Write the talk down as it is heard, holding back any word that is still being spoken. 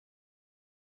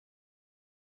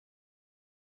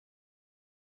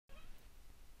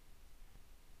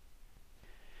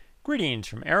Greetings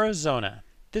from Arizona.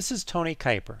 This is Tony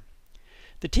Kuyper.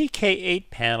 The TK8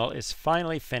 panel is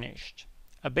finally finished.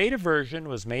 A beta version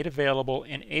was made available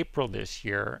in April this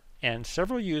year, and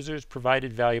several users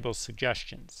provided valuable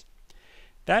suggestions.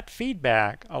 That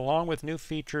feedback, along with new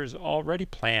features already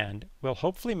planned, will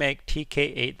hopefully make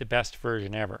TK8 the best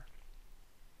version ever.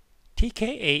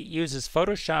 TK8 uses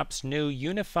Photoshop's new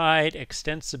Unified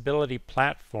Extensibility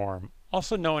Platform,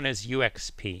 also known as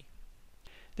UXP.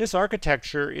 This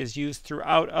architecture is used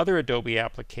throughout other Adobe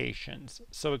applications,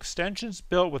 so extensions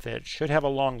built with it should have a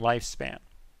long lifespan.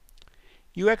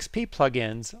 UXP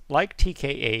plugins, like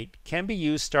TK8, can be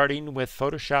used starting with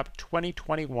Photoshop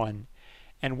 2021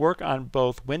 and work on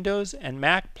both Windows and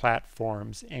Mac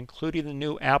platforms, including the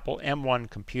new Apple M1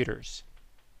 computers.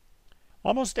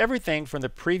 Almost everything from the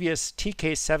previous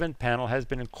TK7 panel has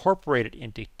been incorporated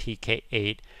into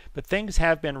TK8, but things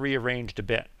have been rearranged a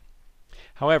bit.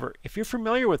 However, if you're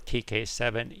familiar with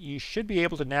TK7, you should be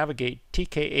able to navigate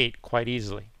TK8 quite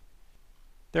easily.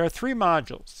 There are three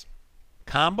modules: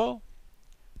 Combo,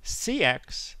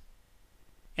 CX,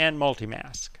 and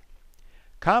Multimask.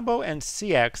 Combo and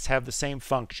CX have the same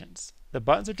functions. The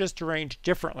buttons are just arranged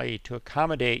differently to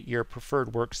accommodate your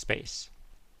preferred workspace.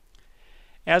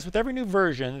 As with every new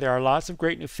version, there are lots of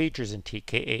great new features in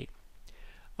TK8.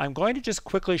 I'm going to just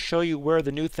quickly show you where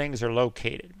the new things are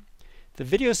located. The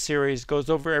video series goes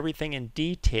over everything in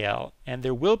detail, and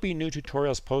there will be new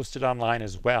tutorials posted online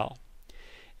as well.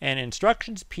 An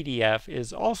instructions PDF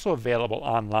is also available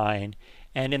online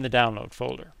and in the download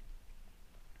folder.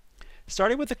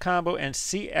 Starting with the Combo and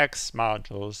CX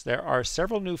modules, there are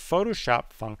several new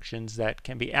Photoshop functions that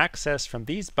can be accessed from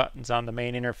these buttons on the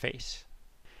main interface.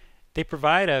 They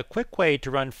provide a quick way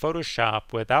to run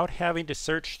Photoshop without having to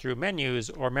search through menus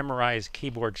or memorize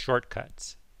keyboard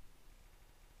shortcuts.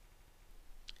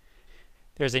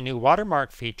 There's a new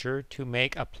watermark feature to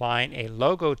make applying a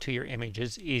logo to your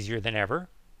images easier than ever.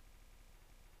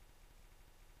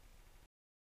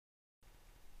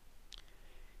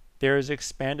 There is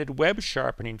expanded web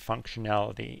sharpening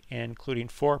functionality, including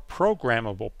 4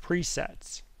 programmable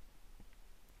presets.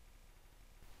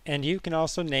 And you can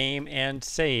also name and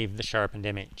save the sharpened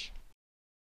image.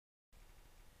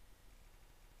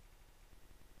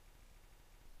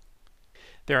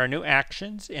 There are new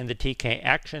actions in the TK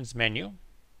Actions menu.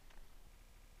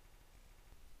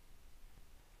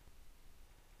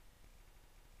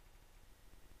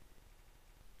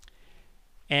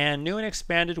 And new and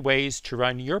expanded ways to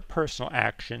run your personal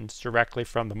actions directly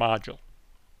from the module.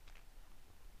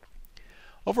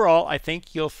 Overall, I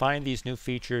think you'll find these new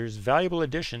features valuable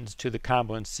additions to the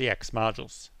Combo and CX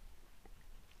modules.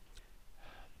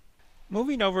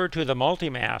 Moving over to the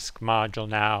Multimask module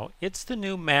now, it's the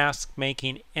new mask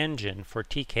making engine for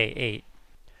TK8.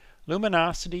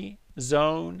 Luminosity,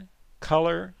 zone,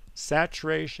 color,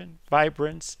 saturation,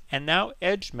 vibrance, and now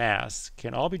edge masks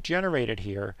can all be generated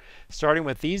here, starting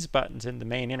with these buttons in the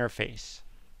main interface.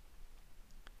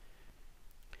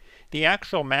 The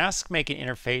actual mask making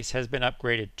interface has been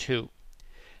upgraded too.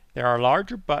 There are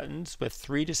larger buttons with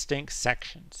 3 distinct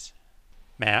sections: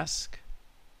 Mask,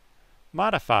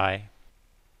 Modify,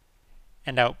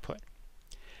 and Output.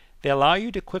 They allow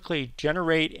you to quickly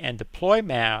generate and deploy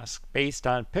masks based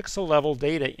on pixel level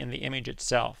data in the image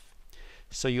itself.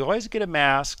 So you always get a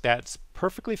mask that's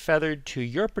perfectly feathered to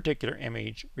your particular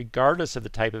image, regardless of the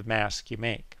type of mask you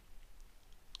make.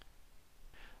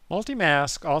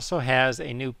 Multimask also has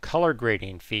a new color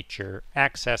grading feature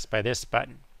accessed by this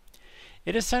button.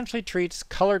 It essentially treats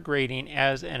color grading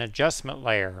as an adjustment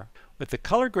layer, with the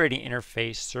color grading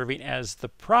interface serving as the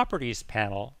Properties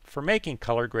panel for making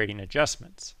color grading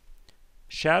adjustments.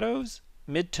 Shadows,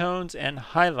 midtones, and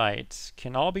highlights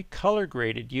can all be color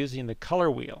graded using the color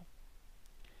wheel.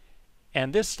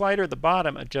 And this slider at the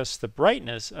bottom adjusts the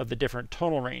brightness of the different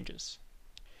tonal ranges.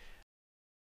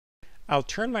 I'll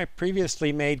turn my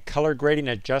previously made color grading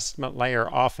adjustment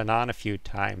layer off and on a few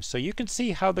times so you can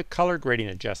see how the color grading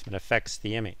adjustment affects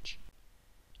the image.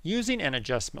 Using an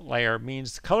adjustment layer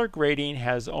means color grading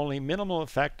has only minimal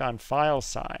effect on file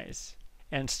size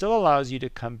and still allows you to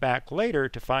come back later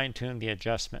to fine-tune the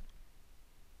adjustment.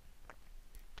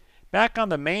 Back on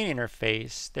the main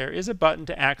interface, there is a button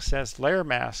to access Layer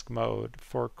Mask mode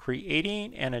for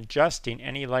creating and adjusting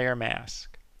any layer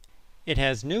mask. It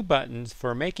has new buttons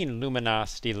for making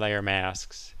luminosity layer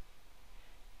masks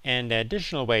and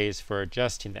additional ways for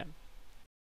adjusting them.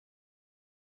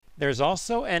 There's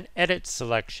also an Edit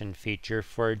Selection feature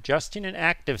for adjusting an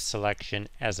active selection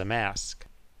as a mask.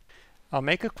 I'll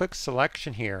make a quick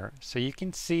selection here so you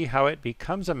can see how it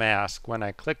becomes a mask when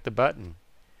I click the button.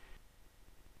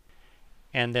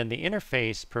 and then the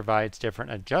interface provides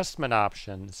different adjustment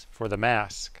options for the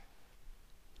mask.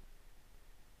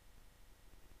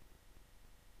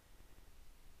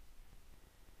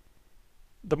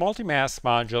 The Multimask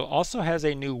module also has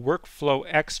a new Workflow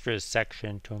Extras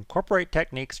section to incorporate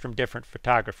techniques from different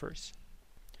photographers.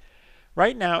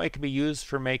 Right now it can be used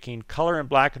for making color and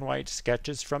black and white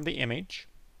sketches from the image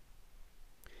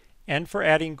and for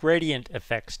adding gradient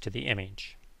effects to the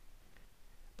image.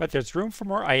 But there's room for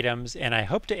more items, and I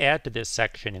hope to add to this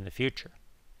section in the future.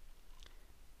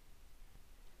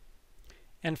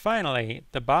 And finally,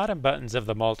 the bottom buttons of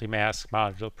the Multimask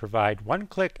module provide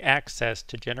one-click access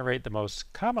to generate the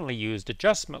most commonly used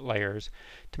adjustment layers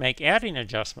to make adding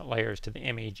adjustment layers to the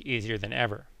image easier than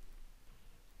ever.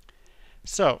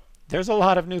 So, there's a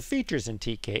lot of new features in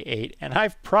TK8, and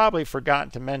I've probably forgotten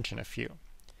to mention a few.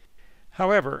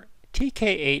 However,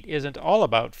 TK8 isn't all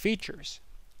about features.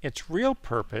 Its real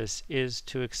purpose is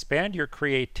to expand your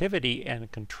creativity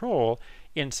and control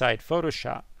inside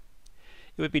Photoshop.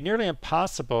 It would be nearly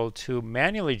impossible to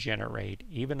manually generate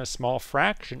even a small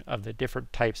fraction of the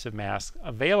different types of masks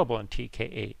available in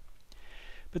TK8.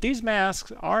 But these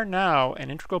masks are now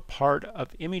an integral part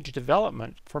of image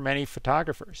development for many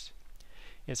photographers.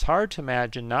 It's hard to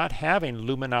imagine not having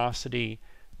luminosity,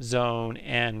 zone,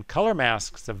 and color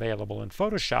masks available in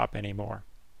Photoshop anymore.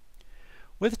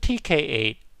 With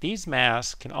TK8, these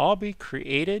masks can all be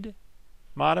created,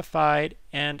 modified,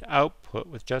 and output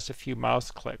with just a few mouse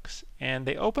clicks, and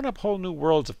they open up whole new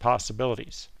worlds of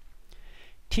possibilities.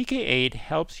 TK8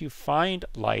 helps you find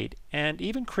light and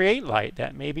even create light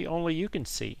that maybe only you can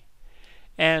see.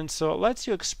 And so it lets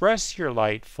you express your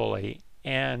light fully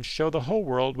and show the whole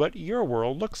world what your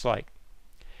world looks like.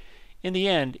 In the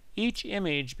end, each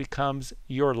image becomes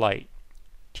your light.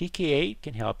 TK8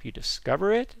 can help you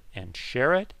discover it and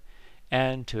share it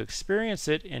and to experience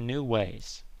it in new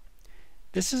ways.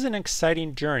 This is an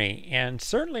exciting journey and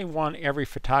certainly one every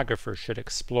photographer should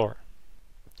explore.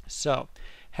 So,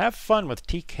 have fun with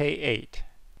TK8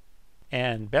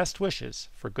 and best wishes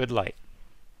for good light.